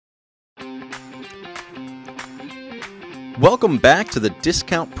Welcome back to the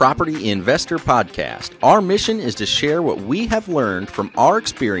Discount Property Investor Podcast. Our mission is to share what we have learned from our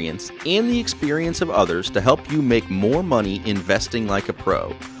experience and the experience of others to help you make more money investing like a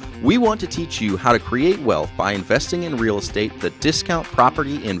pro. We want to teach you how to create wealth by investing in real estate the Discount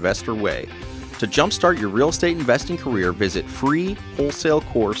Property Investor way. To jumpstart your real estate investing career, visit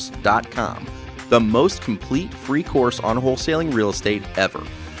freewholesalecourse.com, the most complete free course on wholesaling real estate ever.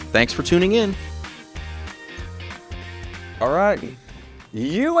 Thanks for tuning in. All right.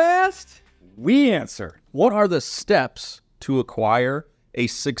 You asked, we answer. What are the steps to acquire a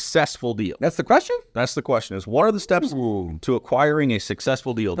successful deal? That's the question? That's the question. Is what are the steps to acquiring a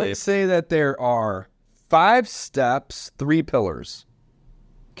successful deal, Dave? Let's say that there are 5 steps, 3 pillars.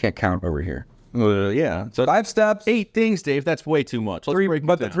 Can't count over here. Yeah. So 5 steps. 8 things, Dave. That's way too much. Let's break it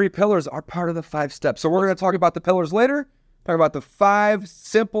But the down. 3 pillars are part of the 5 steps. So we're going to talk about the pillars later. Talk about the 5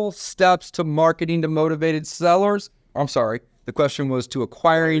 simple steps to marketing to motivated sellers. I'm sorry. The question was to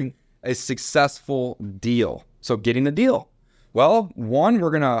acquiring a successful deal. So getting the deal. Well, one,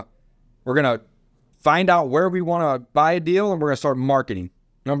 we're gonna find out where we want to buy a deal, and we're gonna start marketing.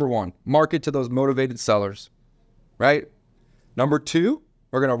 Number 1, market to those motivated sellers, right? Number 2,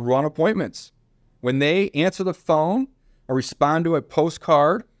 we're gonna run appointments. When they answer the phone or respond to a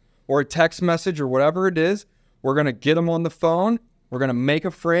postcard or a text message or whatever it is, we're gonna get them on the phone. We're gonna make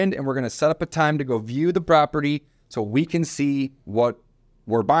a friend, and we're gonna set up a time to go view the property so we can see what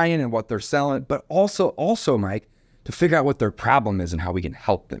we're buying and what they're selling, but also, Mike, to figure out what their problem is and how we can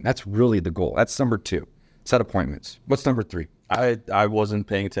help them. That's really the goal. That's number 2. Set appointments. What's number 3? I wasn't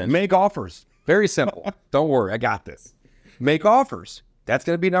paying attention. Make offers. Very simple. Don't worry, I got this. Make offers. That's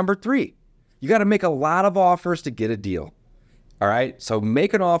going to be number 3. You got to make a lot of offers to get a deal. All right? So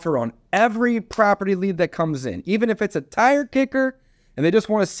make an offer on every property lead that comes in. Even if it's a tire kicker and they just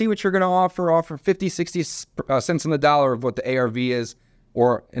want to see what you're going to offer 50, 60 cents on the dollar of what the ARV is.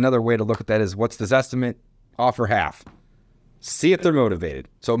 Or another way to look at that is, what's this estimate? Offer half. See if they're motivated.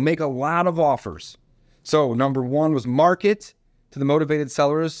 So make a lot of offers. So number 1 was market to the motivated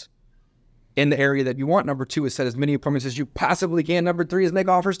sellers in the area that you want. Number 2 is set as many appointments as you possibly can. Number 3 is make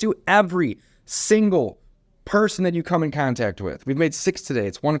offers to every single person that you come in contact with. We've made 6 today.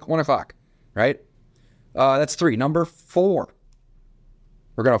 It's 1 o'clock, right? That's 3. Number 4,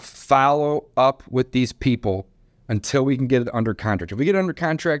 we're going to follow up with these people until we can get it under contract. If we get it under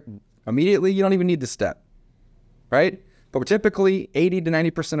contract immediately, you don't even need the step, right? But typically 80 to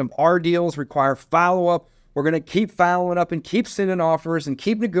 90% of our deals require follow-up. We're going to keep following up and keep sending offers and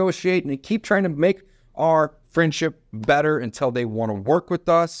keep negotiating and keep trying to make our friendship better until they want to work with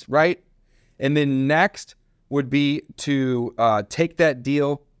us, right? And then next would be to take that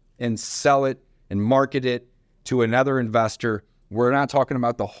deal and sell it and market it to another investor. We're not talking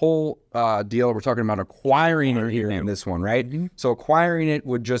about the whole deal. We're talking about acquiring it here in this one, right? Mm-hmm. So acquiring it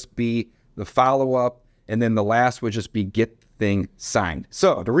would just be the follow-up, and then the last would just be get the thing signed.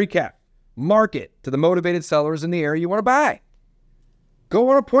 So to recap, market to the motivated sellers in the area you want to buy.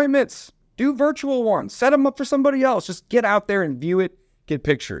 Go on appointments. Do virtual ones. Set them up for somebody else. Just get out there and view it. Get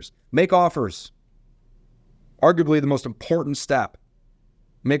pictures. Make offers. Arguably the most important step.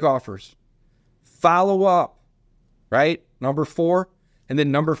 Make offers. Follow up, right? Number 4. And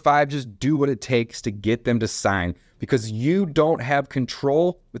then number 5, just do what it takes to get them to sign, because you don't have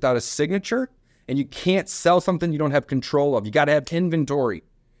control without a signature, and you can't sell something you don't have control of. You got to have inventory.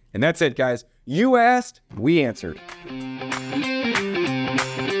 And that's it, guys. You asked, we answered.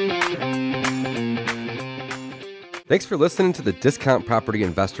 Thanks for listening to the Discount Property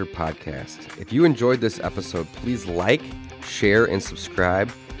Investor Podcast. If you enjoyed this episode, please like, share, and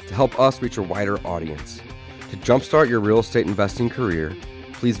subscribe to help us reach a wider audience. To jumpstart your real estate investing career,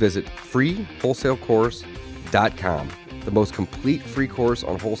 please visit freewholesalecourse.com, the most complete free course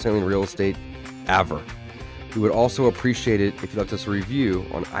on wholesaling real estate ever. We would also appreciate it if you left us a review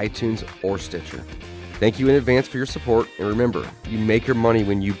on iTunes or Stitcher. Thank you in advance for your support, and remember, you make your money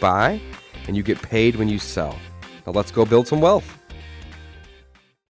when you buy, and you get paid when you sell. Now let's go build some wealth.